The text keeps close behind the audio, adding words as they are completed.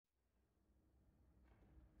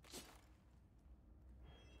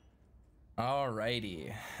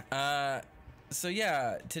Alrighty. So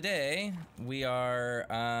yeah, today we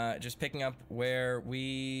are just picking up where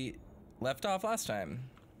we left off last time.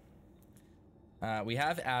 We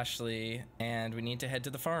have Ashley, and we need to head to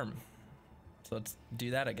the farm. So let's do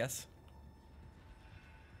that, I guess.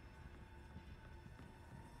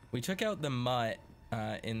 We took out the mutt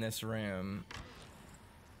in this room.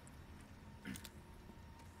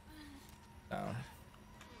 Oh.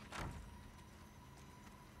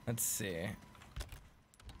 Let's see.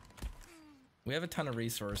 We have a ton of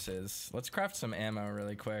resources. Let's craft some ammo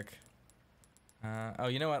really quick. Oh,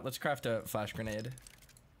 you know what? Let's craft a flash grenade.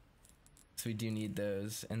 So we do need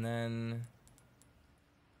those. And then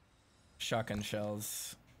shotgun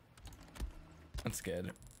shells. That's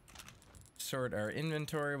good. Sort our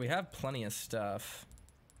inventory. We have plenty of stuff.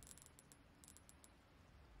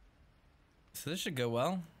 So this should go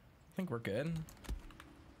well. I think we're good.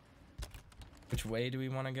 Which way do we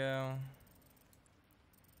want to go?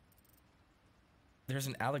 There's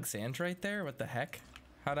an Alexandrite there? What the heck?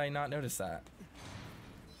 How'd I not notice that?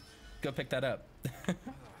 Go pick that up.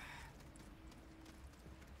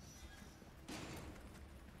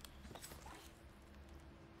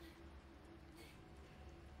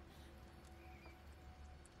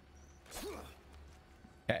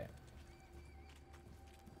 Okay.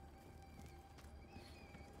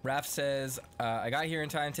 Raph says, I got here in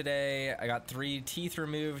time today. I got 3 teeth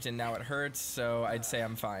removed and now it hurts, so I'd say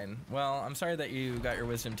I'm fine. Well, I'm sorry that you got your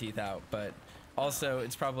wisdom teeth out, but also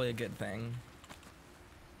it's probably a good thing.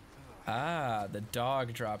 Ah, the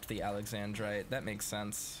dog dropped the Alexandrite. That makes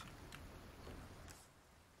sense.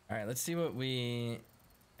 All right, let's see what we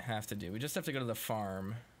have to do. We just have to go to the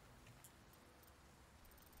farm.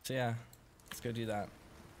 So yeah, let's go do that.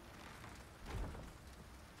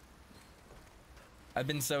 I've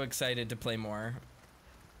been so excited to play more.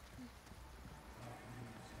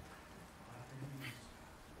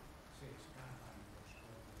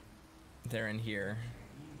 They're in here.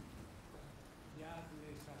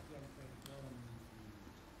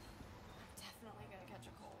 Definitely gonna catch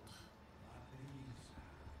a cold.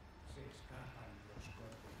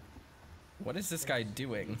 What is this guy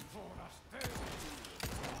doing?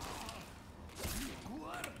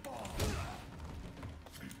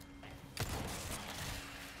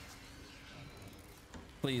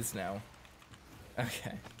 Please no.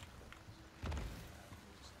 Okay.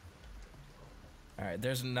 All right,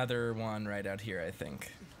 there's another one right out here, I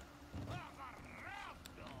think.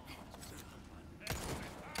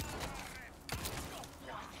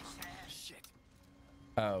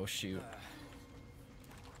 Oh, shoot.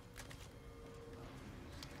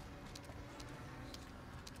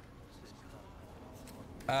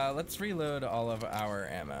 Let's reload all of our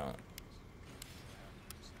ammo.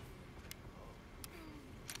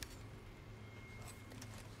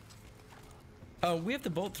 Oh, we have the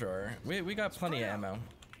bolt thrower. We got plenty of ammo.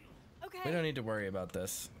 Okay. We don't need to worry about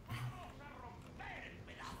this.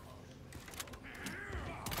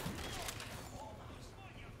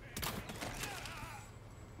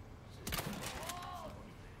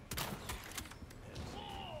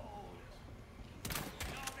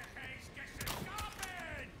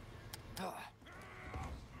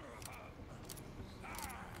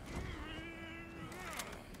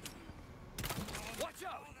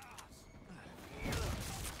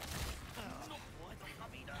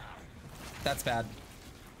 That's bad.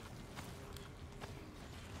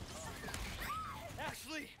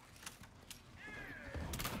 Ashley.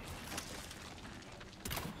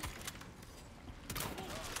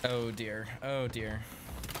 Oh dear. Oh dear.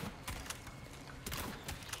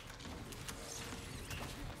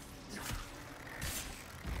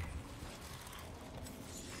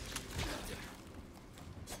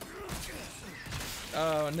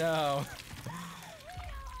 Oh no.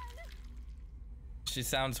 She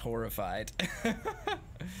sounds horrified. All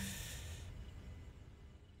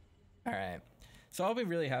right. So all we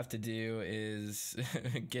really have to do is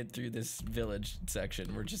get through this village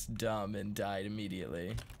section. We're just dumb and died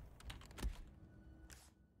immediately.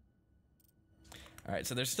 All right,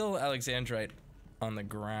 so there's still Alexandrite on the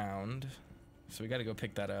ground. So we got to go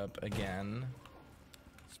pick that up again.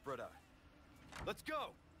 Spread out. Let's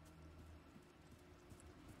go.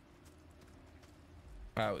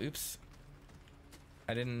 Oh, oops.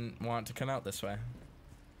 I didn't want to come out this way.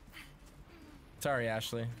 Sorry,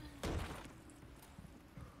 Ashley.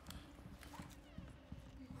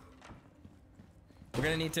 We're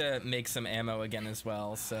gonna need to make some ammo again as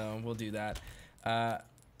well, so we'll do that.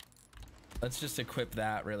 Let's just equip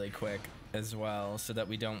that really quick as well so that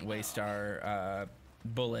we don't waste our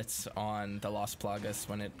bullets on the Lost Plagas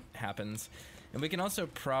when it happens. And we can also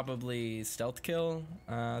probably stealth kill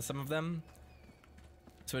some of them.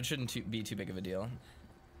 So it shouldn't be too big of a deal.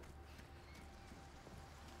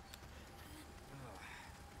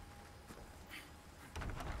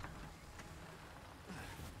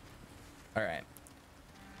 All right.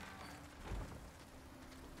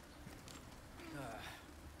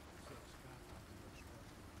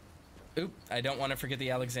 Oop, I don't want to forget the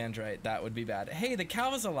Alexandrite. That would be bad. Hey, the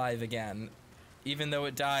cow is alive again, even though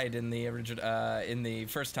it died in the original, in the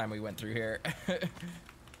first time we went through here. There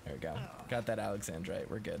we go. Got that Alexandrite.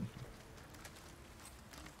 We're good.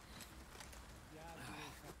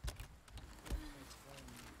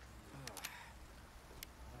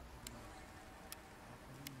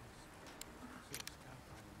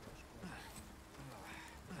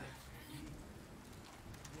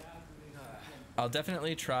 I'll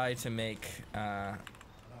definitely try to make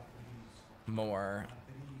more.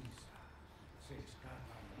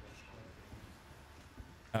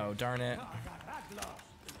 Oh, darn it.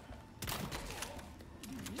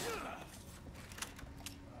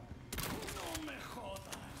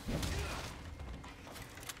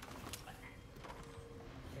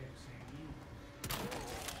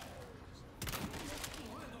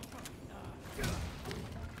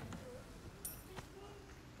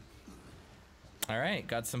 All right,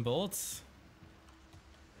 got some bolts.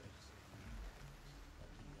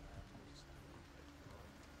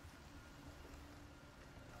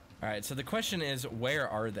 All right, so the question is, where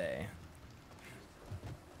are they?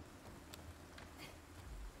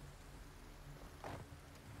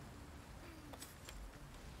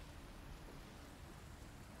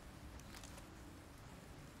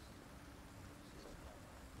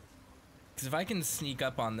 Because if I can sneak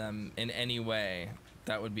up on them in any way,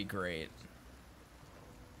 that would be great.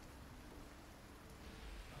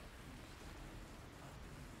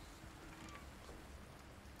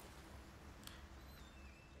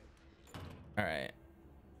 All right.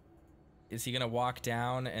 Is he gonna walk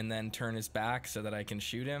down and then turn his back so that I can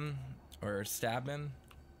shoot him or stab him?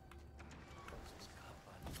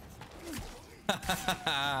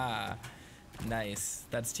 Nice.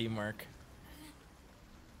 That's teamwork.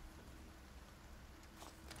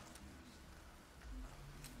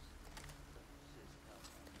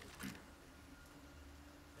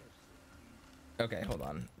 Okay, hold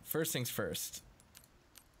on. First things first.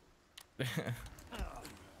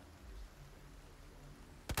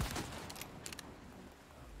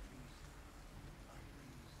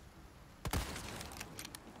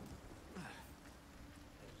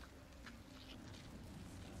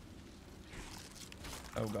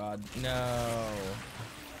 Oh god, no.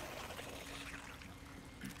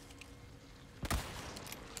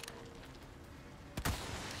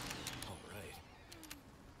 All right.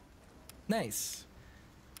 Nice.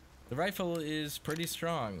 The rifle is pretty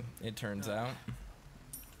strong, it turns out.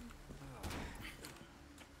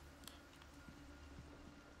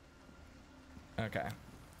 Okay.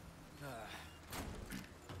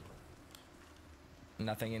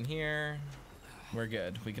 Nothing in here. We're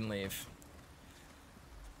good. We can leave.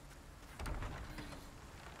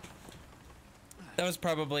 That was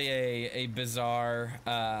probably a bizarre,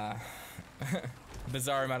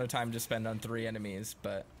 bizarre amount of time to spend on 3 enemies,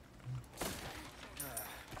 but...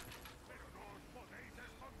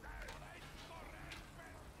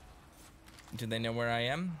 Do they know where I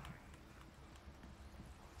am?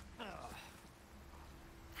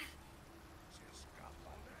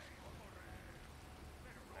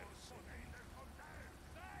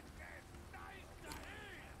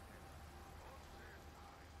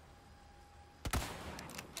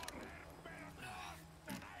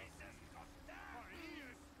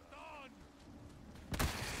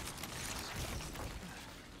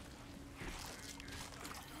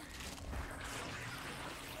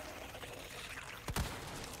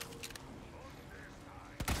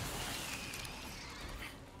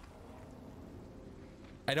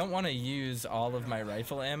 I don't want to use all of my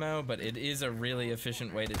rifle ammo, but it is a really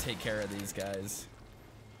efficient way to take care of these guys.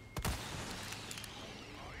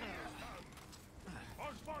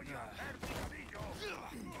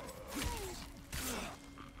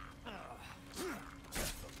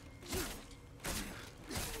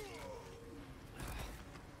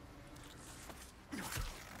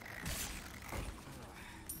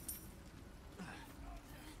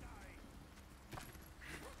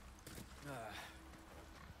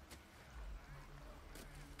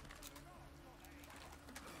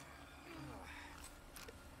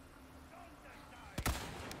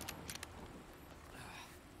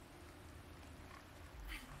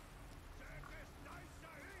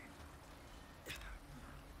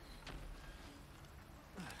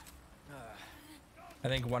 I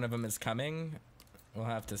think one of them is coming. We'll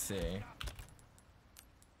have to see.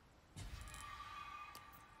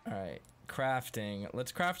 All right, crafting.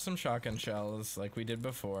 Let's craft some shotgun shells like we did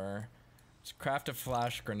before. Let's craft a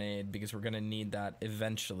flash grenade because we're gonna need that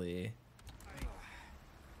eventually.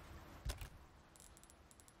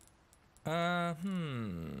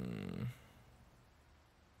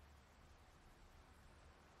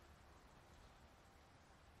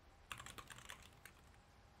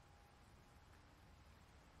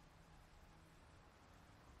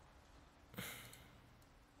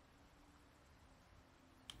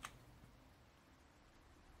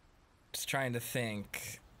 Just trying to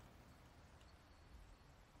think.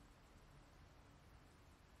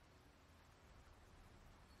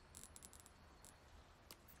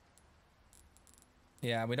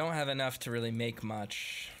 Yeah, we don't have enough to really make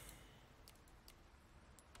much.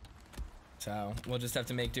 So we'll just have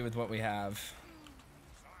to make do with what we have.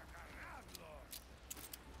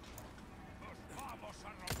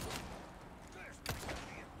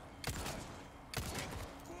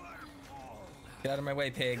 Get out of my way,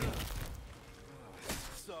 pig.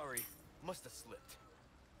 Sorry, must have slipped.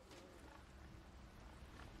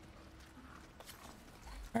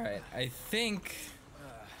 All right, I think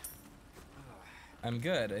I'm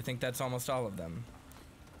good. I think that's almost all of them.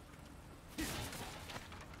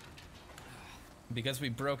 Because we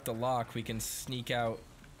broke the lock, we can sneak out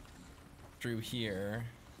through here.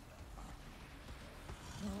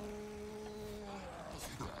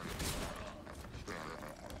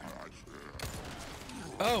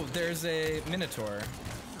 Oh, there's a Minotaur.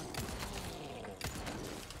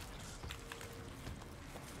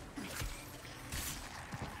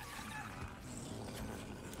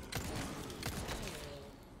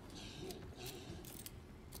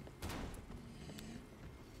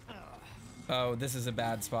 Oh, this is a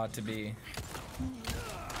bad spot to be.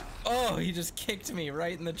 Oh, he just kicked me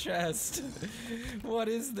right in the chest. What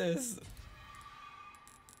is this?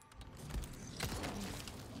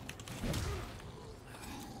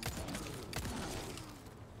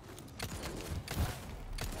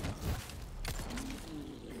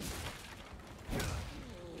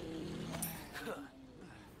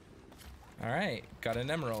 All right, got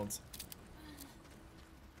an emerald.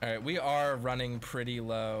 All right, we are running pretty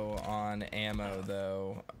low on ammo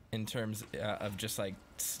though, in terms of just like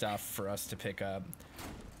stuff for us to pick up.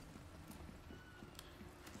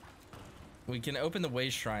 We can open the way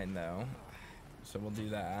shrine though, so we'll do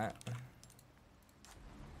that.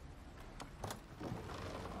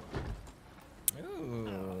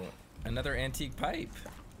 Ooh, another antique pipe.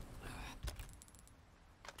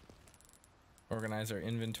 Organize our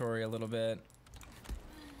inventory a little bit.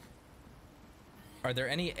 Are there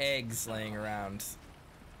any eggs laying around?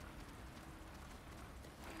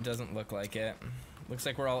 Doesn't look like it. Looks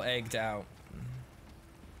like we're all egged out.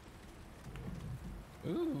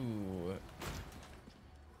 Ooh.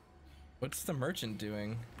 What's the merchant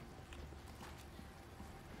doing?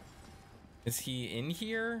 Is he in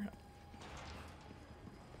here?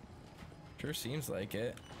 Sure seems like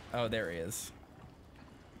it. Oh, there he is.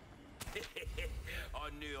 I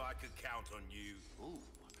knew I could count on you. Ooh,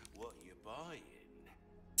 what are you buying?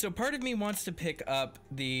 So part of me wants to pick up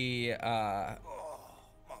the Oh,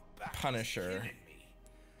 my back Punisher. is killing me.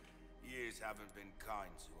 Years haven't been kind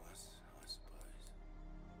to us, I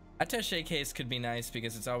suppose. attaché case could be nice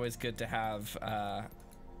because it's always good to have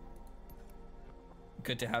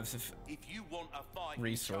If you want a fighting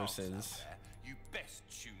resources. chance out there, you best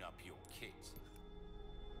tune up your kit.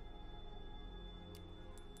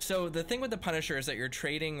 So the thing with the Punisher is that you're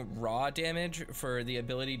trading raw damage for the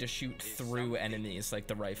ability to shoot through enemies, like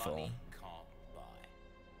the rifle. Money can't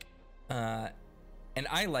buy. And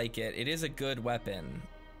I like it. It is a good weapon,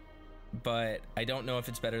 but I don't know if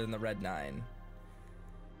it's better than the Red 9.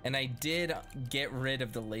 And I did get rid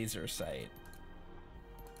of the laser sight.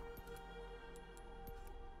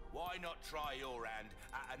 Why not try your hand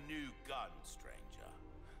at a new gun, stranger?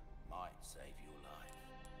 Might save your life.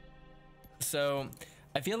 So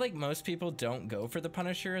I feel like most people don't go for the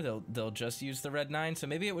Punisher. They'll just use the Red 9. So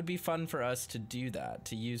maybe it would be fun for us to do that,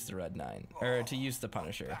 to use the Red 9 or to use the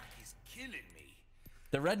Punisher. Back is killing me.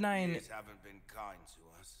 The Red 9 Years haven't been kind to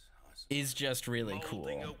us, I suppose. is just really Molding cool.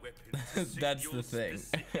 a weapon to suit That's your the thing.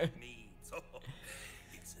 specific needs. Oh,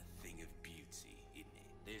 it's a thing of beauty, isn't it?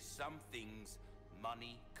 There's some things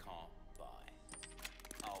money can't buy.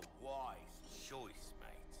 A wise choice,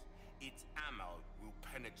 mate. Its ammo will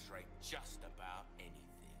penetrate just about anything.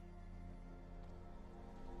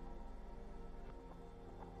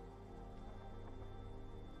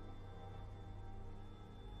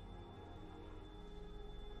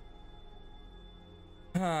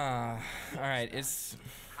 All right, it's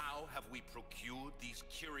How have we procured these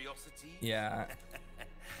curiosities? yeah.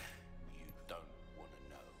 You don't want to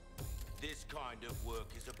know. This kind of work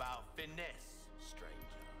is about finesse, stranger.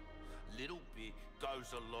 Little bit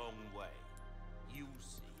goes a long way. You'll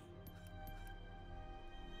see.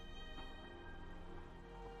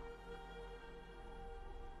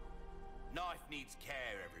 Knife needs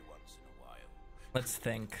care every once in a while. Let's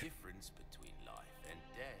think. Difference between life and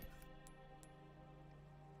death.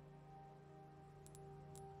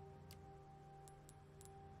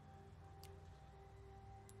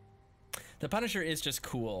 The Punisher is just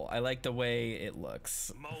cool. I like the way it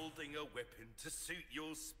looks. Molding a weapon to suit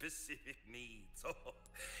your specific needs. Oh,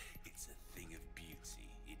 it's a thing of beauty,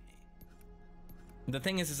 isn't it? The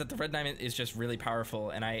thing is that the Red Diamond is just really powerful,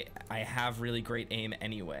 and I have really great aim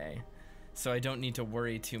anyway, so I don't need to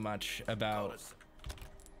worry too much about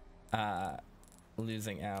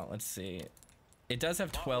losing out. Let's see. It does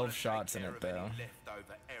have 12 shots in it though.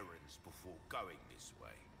 Leftover errands before going this way.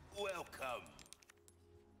 Welcome.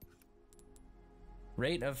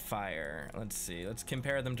 Rate of fire. Let's see. Let's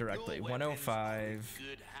compare them directly. Your 105.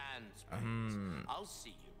 good hands, mate. I'll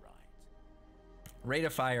see you right. Rate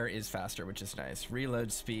of fire is faster, which is nice.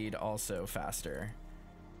 Reload speed also faster.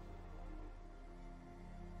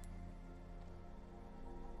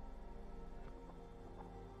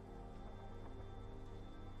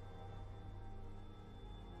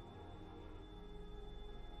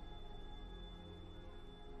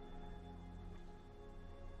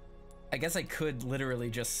 I guess I could literally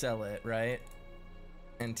just sell it, right?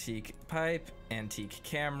 Antique pipe, antique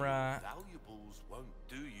camera. Valuables won't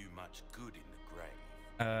do you much good in the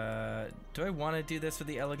grave. Do I want to do this with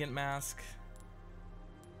the elegant mask?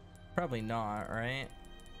 Probably not, right?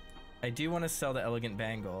 I do want to sell the elegant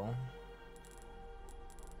bangle.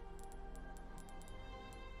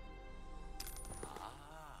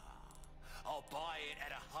 I'll buy it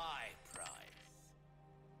at a high price.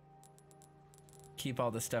 Keep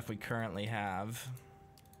all the stuff we currently have.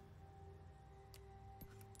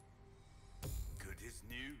 Good as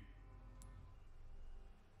new.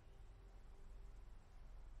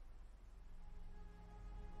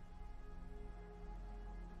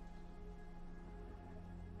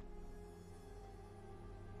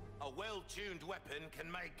 A well-tuned weapon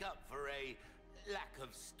can make up for a lack of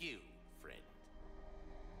skill, friend.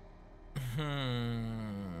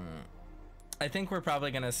 I think we're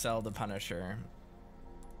probably gonna sell the Punisher.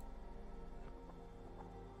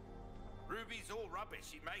 Ruby's all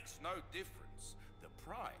rubbish, it makes no difference. The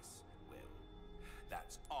price, well,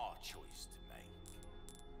 that's our choice to make.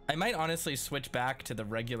 I might honestly switch back to the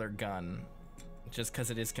regular gun, just because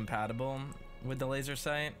it is compatible with the laser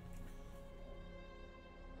sight.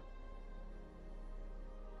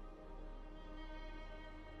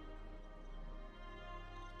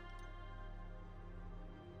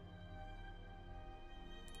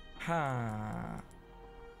 Huh.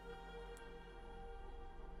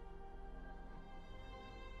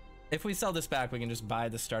 If we sell this back, we can just buy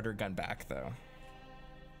the starter gun back, though.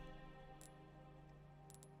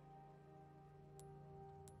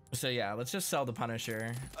 So yeah, let's just sell the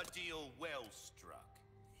Punisher. A deal well struck.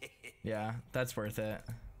 Yeah, that's worth it.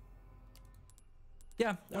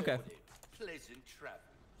 Yeah, okay. Pleasant travels.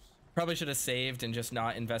 Probably should have saved and just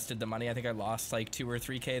not invested the money. I think I lost like 2 or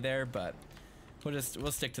 3K there, but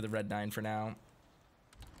we'll stick to the Red 9 for now.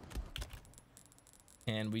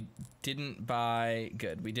 And we didn't buy,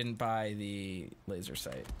 good, we didn't buy the laser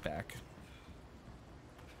sight back.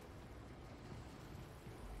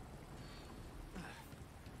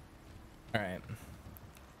 All right.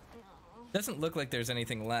 Doesn't look like there's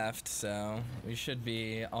anything left, so we should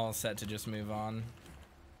be all set to just move on.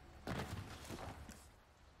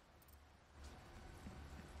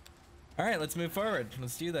 All right, let's move forward.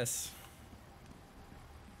 Let's do this.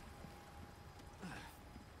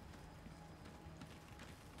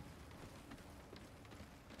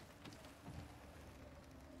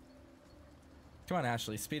 Come on,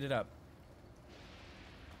 Ashley, speed it up.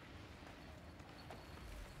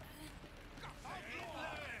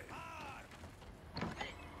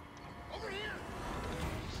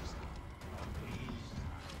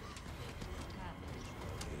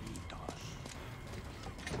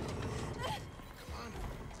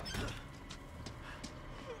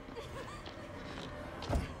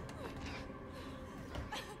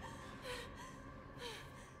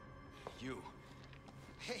 You.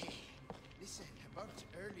 Hey, listen, about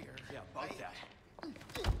earlier. Yeah, about that.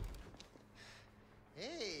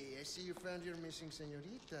 Hey, I see you found your missing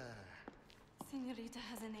señorita. Senorita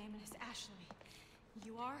has a name and it's Ashley.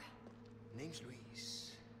 You are? Name's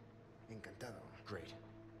Luis. Encantado. Great.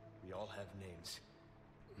 We all have names.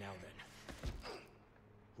 Now then.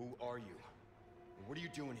 Who are you? What are you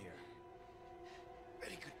doing here?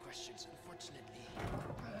 Very good questions, unfortunately.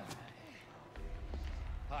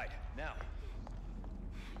 Hide, now.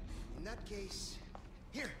 In that case,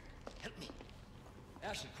 here, help me.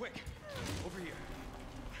 Ashley, quick! Over here.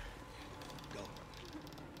 Go.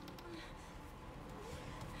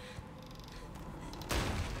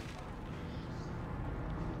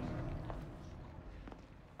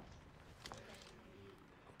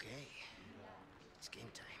 Okay, it's game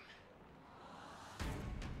time.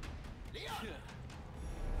 Leon!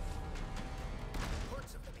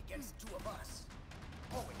 Reports of them against two of us.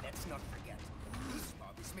 Oh, and let's not forget, this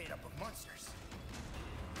mob is made up of monsters.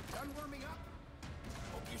 Done warming up?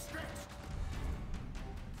 Hope you stretched.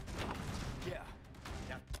 Yeah.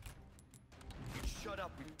 Now, you shut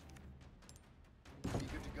up. We'll be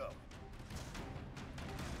good to go.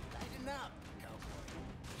 Lighten up, cowboy.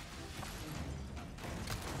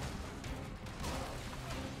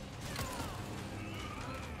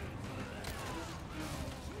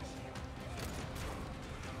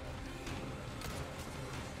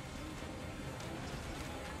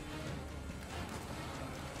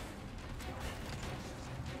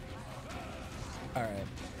 All right.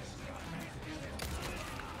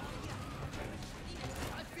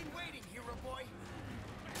 I've been waiting, hero boy.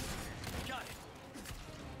 Got it.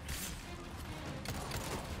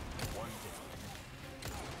 One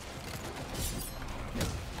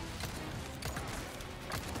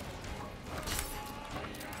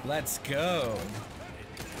down. Let's go.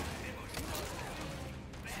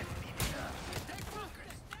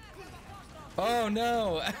 Oh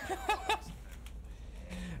no.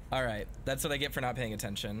 All right, that's what I get for not paying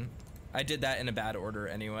attention. I did that in a bad order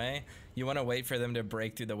anyway. You want to wait for them to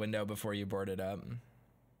break through the window before you board it up.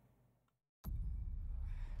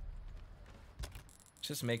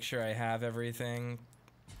 Just make sure I have everything.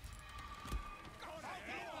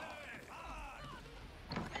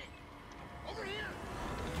 Over here!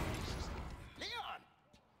 Leon!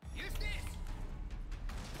 Use this!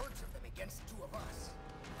 Hordes of them against two of us.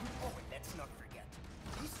 Oh, and let's not forget,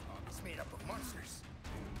 this mob is made up of monsters.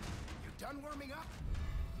 You done warming up?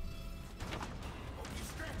 Hope you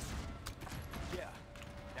stretched. Yeah.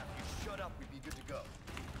 Now, if you shut up, we'd be good to go.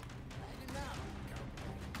 Lighten up,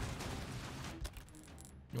 cowboy.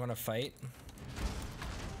 You want to fight?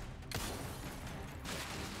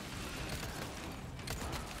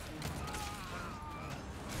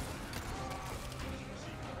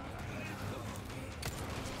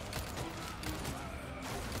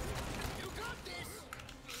 You got this!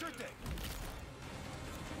 Sure thing.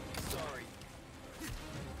 Sorry.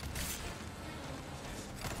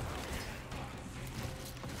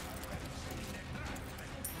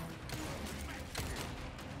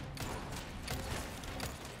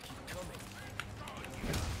 Keep coming.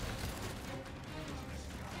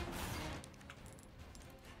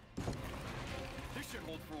 This should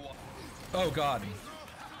hold for a while. Oh God.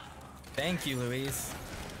 Thank you, Luis.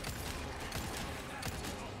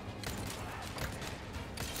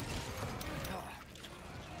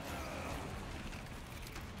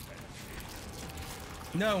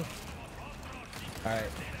 No. All right.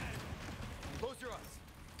 Close your eyes.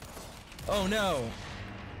 Oh no.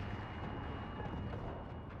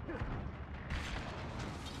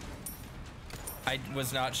 I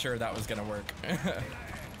was not sure that was gonna work.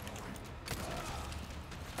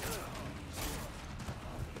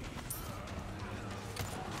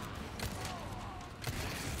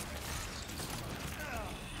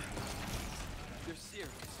 You're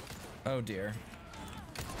serious. Oh dear.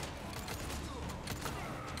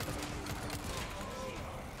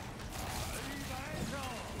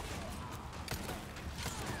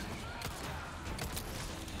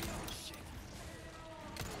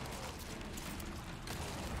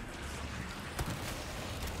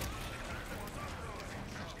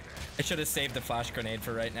 I should have saved the flash grenade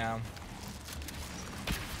for right now.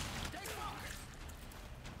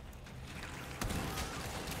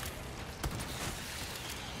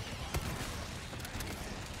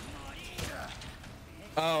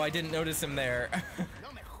 Oh, I didn't notice him there.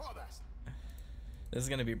 No me jodas. This is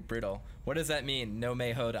gonna be brutal. What does that mean? No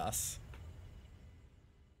me jodas.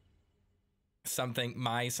 Something,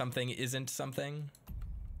 my something isn't something?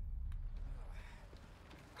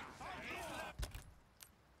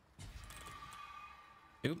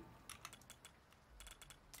 Oop.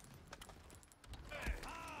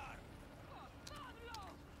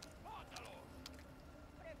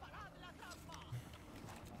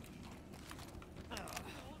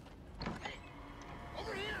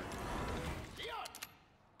 Over here! Leon!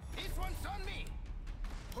 This one's on me!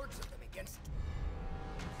 Hordes of them against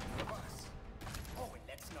of us. Oh, and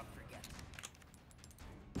let's not forget,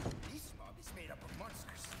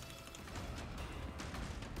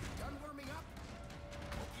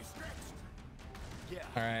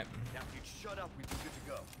 All right. Now, if you'd shut up, we'd be good to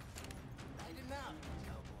go. Light him out,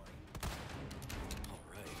 cowboy. All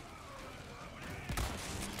right.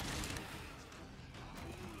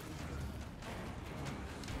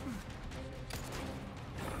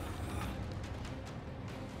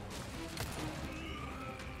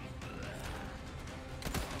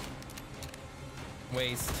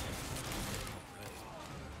 Waste.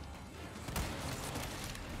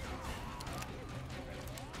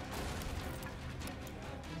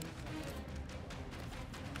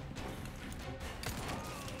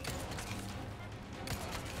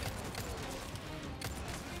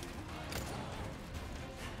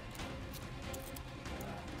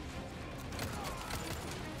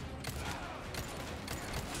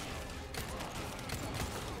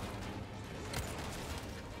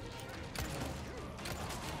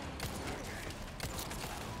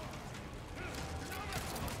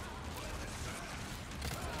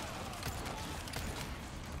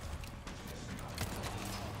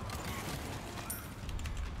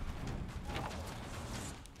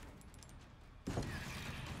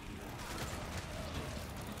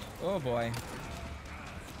 Oh boy.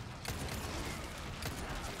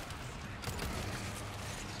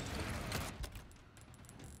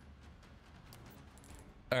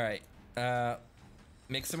 All right.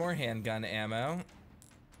 Make some more handgun ammo.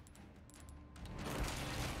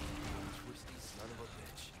 Twisty son of a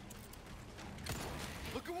bitch.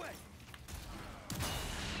 Look away!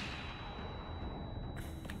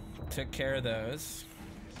 Took care of those.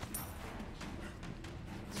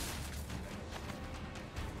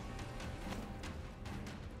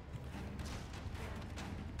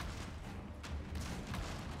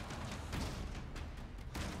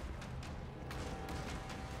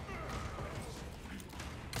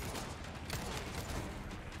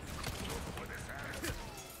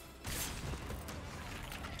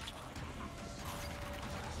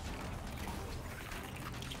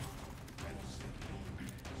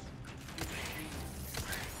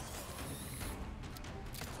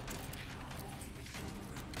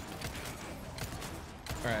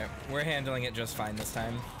 Alright, we're handling it just fine this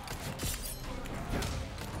time.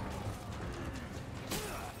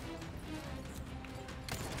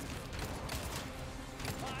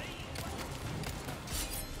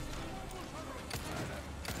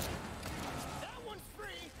 That one's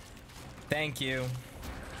free. Thank you.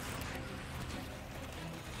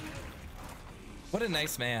 What a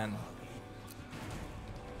nice man.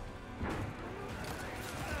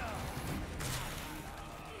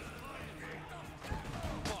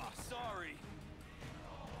 Oh, sorry.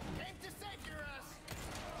 Came to save your ass.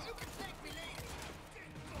 You can thank me later.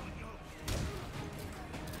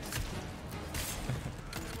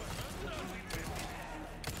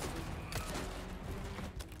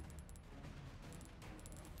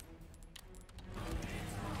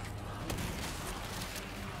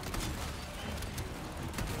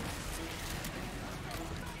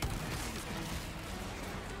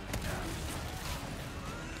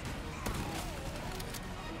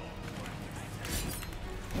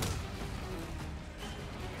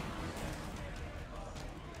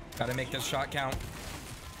 Gotta make this shot count.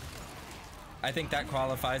 I think that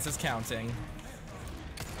qualifies as counting.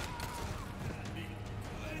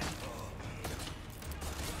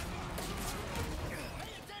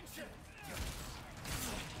 Pay attention.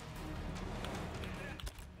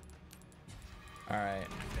 All right.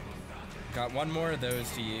 Got one more of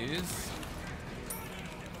those to use.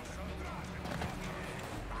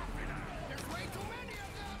 There's way too many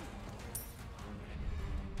of them.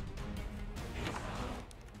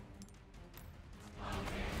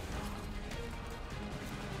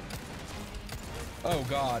 Oh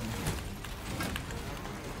God.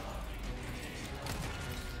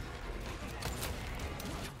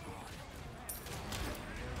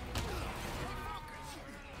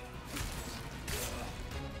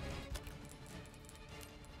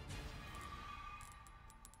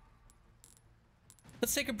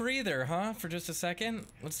 Let's take a breather, huh? For just a second.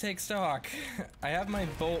 Let's take stock. I have my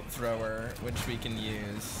bolt thrower, which we can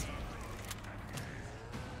use.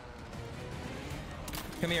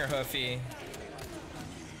 Come here, Hoofy.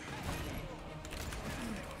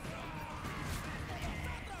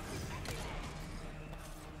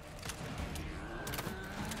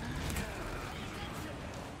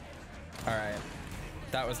 All right.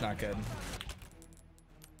 That was not good.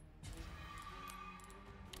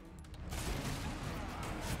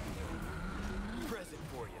 Present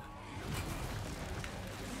for you.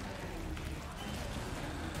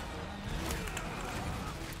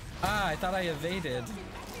 Ah, I thought I evaded.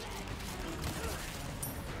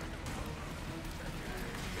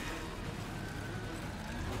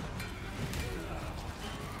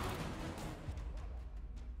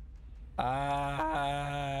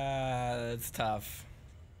 That's tough.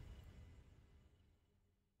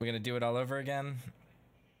 We're gonna do it all over again?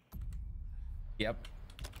 Yep.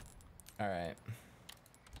 All right.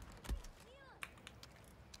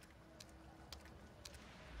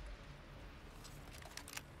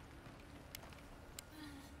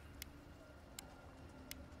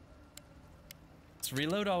 Let's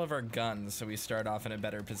reload all of our guns so we start off in a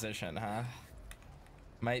better position, huh?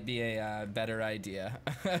 Might be a better idea.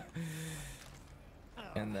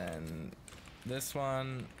 And then this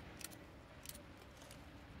one.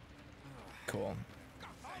 Cool.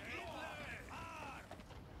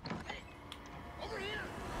 Over here!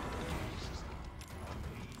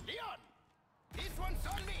 Leon! This one's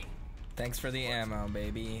on me! Thanks for the ammo,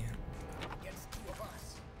 baby. Against two of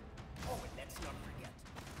us. Oh, and let's not forget,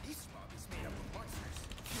 this mob is made up of monsters.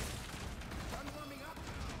 Done warming up?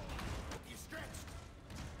 Hope you stretched.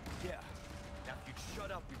 Yeah. Now if you'd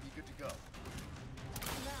shut up, we'd be good to go.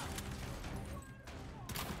 Now.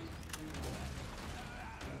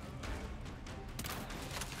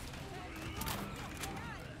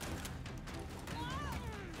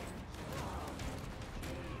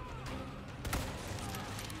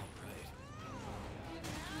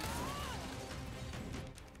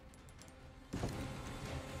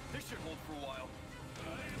 This should hold for a while.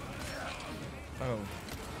 Oh.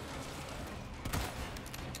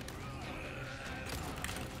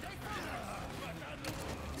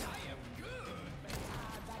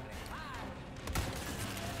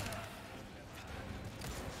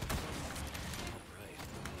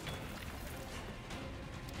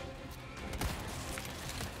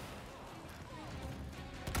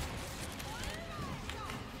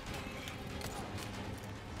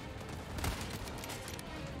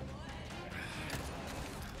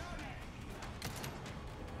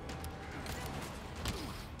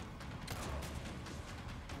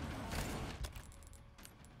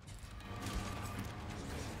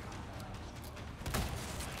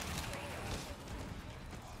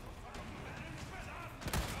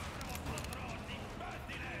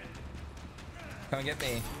 Come get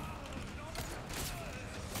me.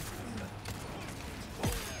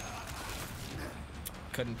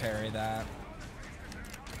 Couldn't parry that.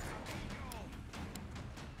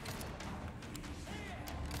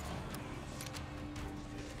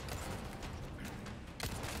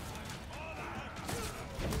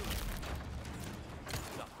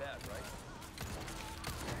 Not bad, right?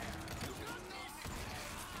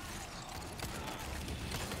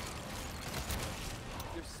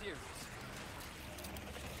 You're serious.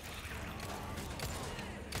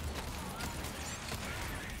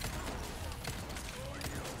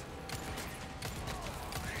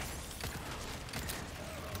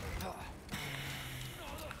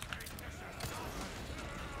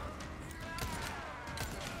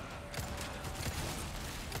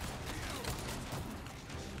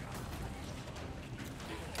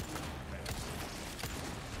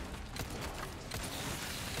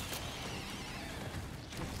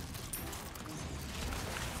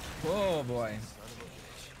 Whoa, boy.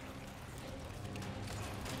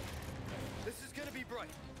 This is gonna be bright.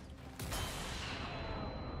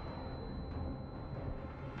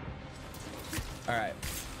 All right.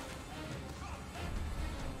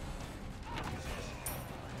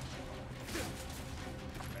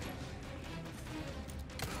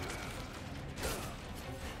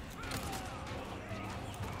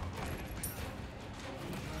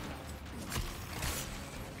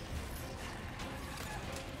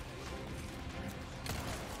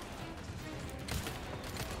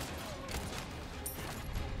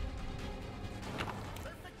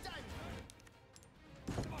 Perfect timing.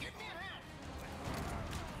 Give me a hand.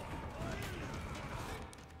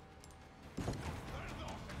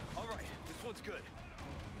 All right, this one's good.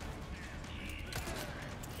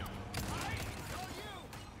 All you.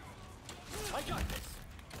 I got this.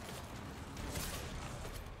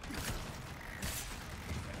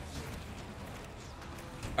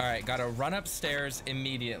 All right, gotta run upstairs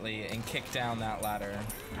immediately and kick down that ladder.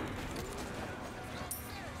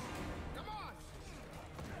 Come on.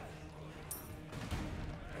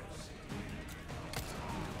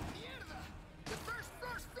 Mierda! The first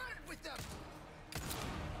floor's flooded with them.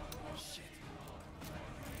 Shit.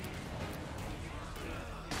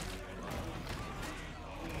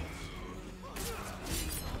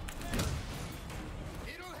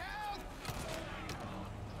 It'll help.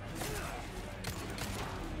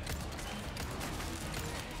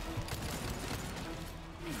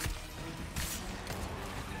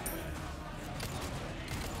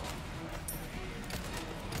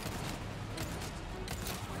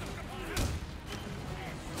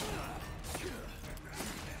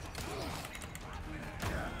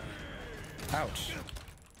 Ouch.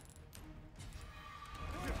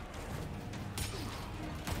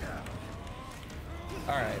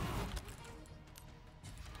 All right.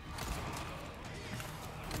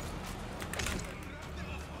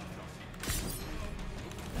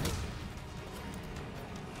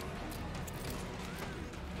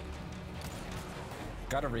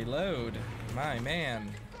 Gotta reload, my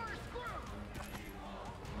man.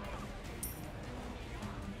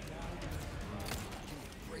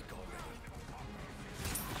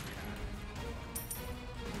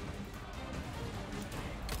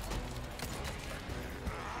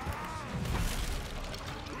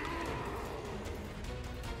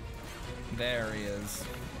 There he is.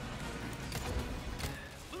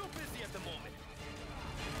 A little busy at the moment.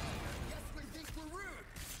 Guess we think we're rude.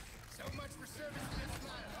 So much for service to this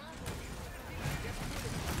lad, huh? Guess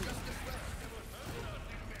we're just as well.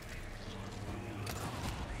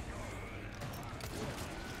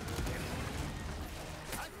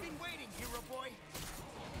 I've been waiting, hero boy.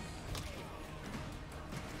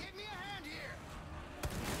 Give me a hand here.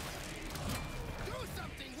 Do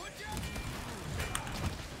something, would you?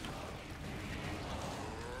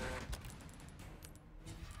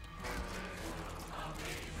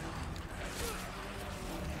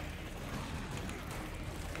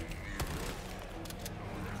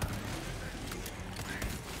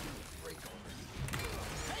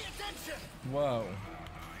 Pay attention. Whoa.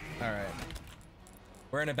 All right.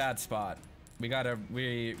 We're in a bad spot.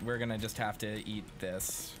 We're gonna just have to eat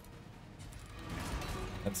this.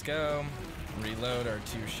 Let's go. Reload our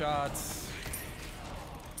 2 shots.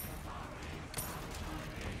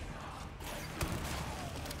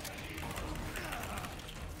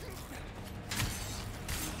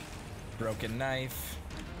 Broken knife.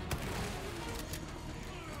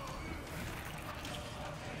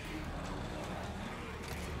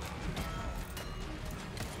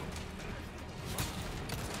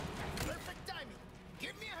 Perfect timing.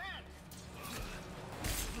 Give me a hand.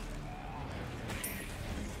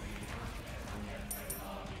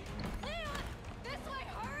 Leon! This way,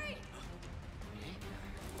 hurry!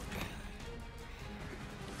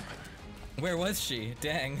 Where was she?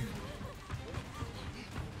 Dang.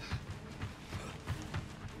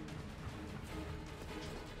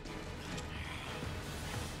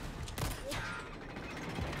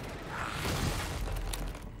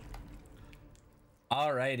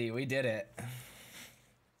 Alrighty, we did it.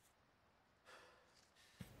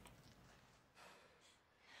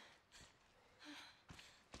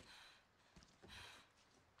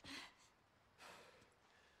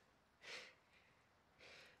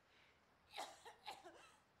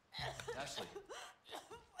 Ashley,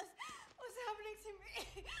 What's happening to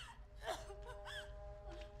me?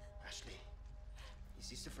 Ashley, is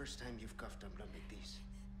this the first time you've coughed up blood like this?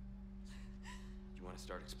 you want to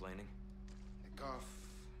start explaining? The cough,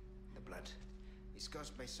 the blood, is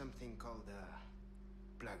caused by something called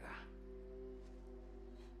plaga.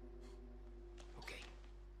 Okay,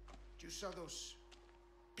 you saw those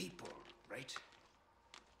people, right?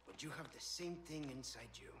 But you have the same thing inside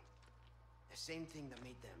you. The same thing that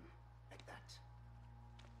made them like that.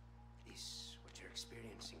 This, what you're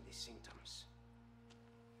experiencing, these symptoms,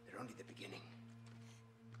 they're only the beginning.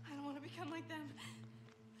 I don't want to become like them.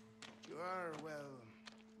 You are, well,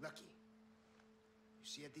 lucky. You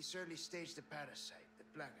see, at this early stage, the parasite, the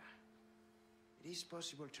plaga, it is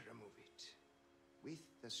possible to remove it with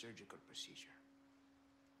a surgical procedure.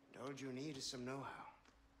 And all you need is some know-how.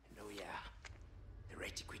 And oh yeah, the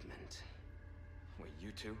right equipment. Wait,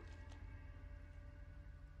 you two?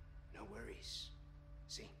 No worries.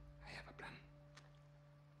 See, I have a plan.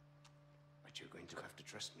 But you're going to have to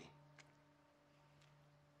trust me.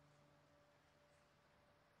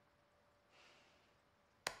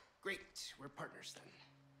 Great, we're partners then.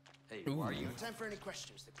 Hey, why are you No time for any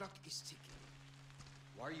questions. The clock is ticking.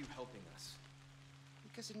 why are you helping us?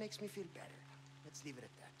 Because it makes me feel better. Let's leave it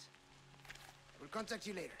at that. I will contact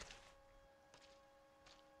you later.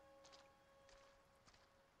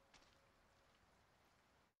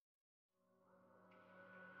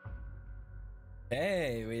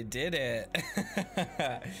 Hey, we did it.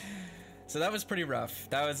 So that was pretty rough.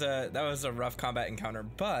 That was a rough combat encounter,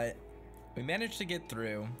 but we managed to get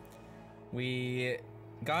through. We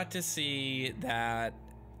got to see that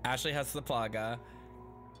Ashley has the plaga.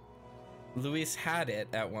 Luis had it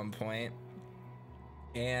at one point,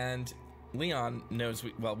 and Leon knows.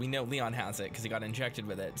 We know Leon has it because he got injected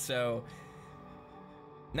with it. So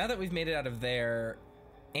now that we've made it out of there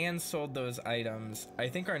and sold those items, I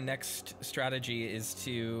think our next strategy is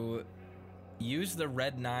to use the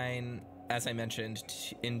Red 9, as I mentioned,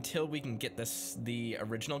 until we can get the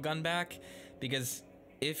original gun back, because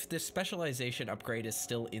if the specialization upgrade is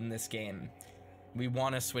still in this game, we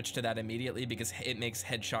want to switch to that immediately because it makes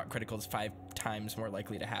headshot criticals 5 times more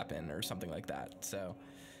likely to happen or something like that. So,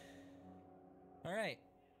 all right.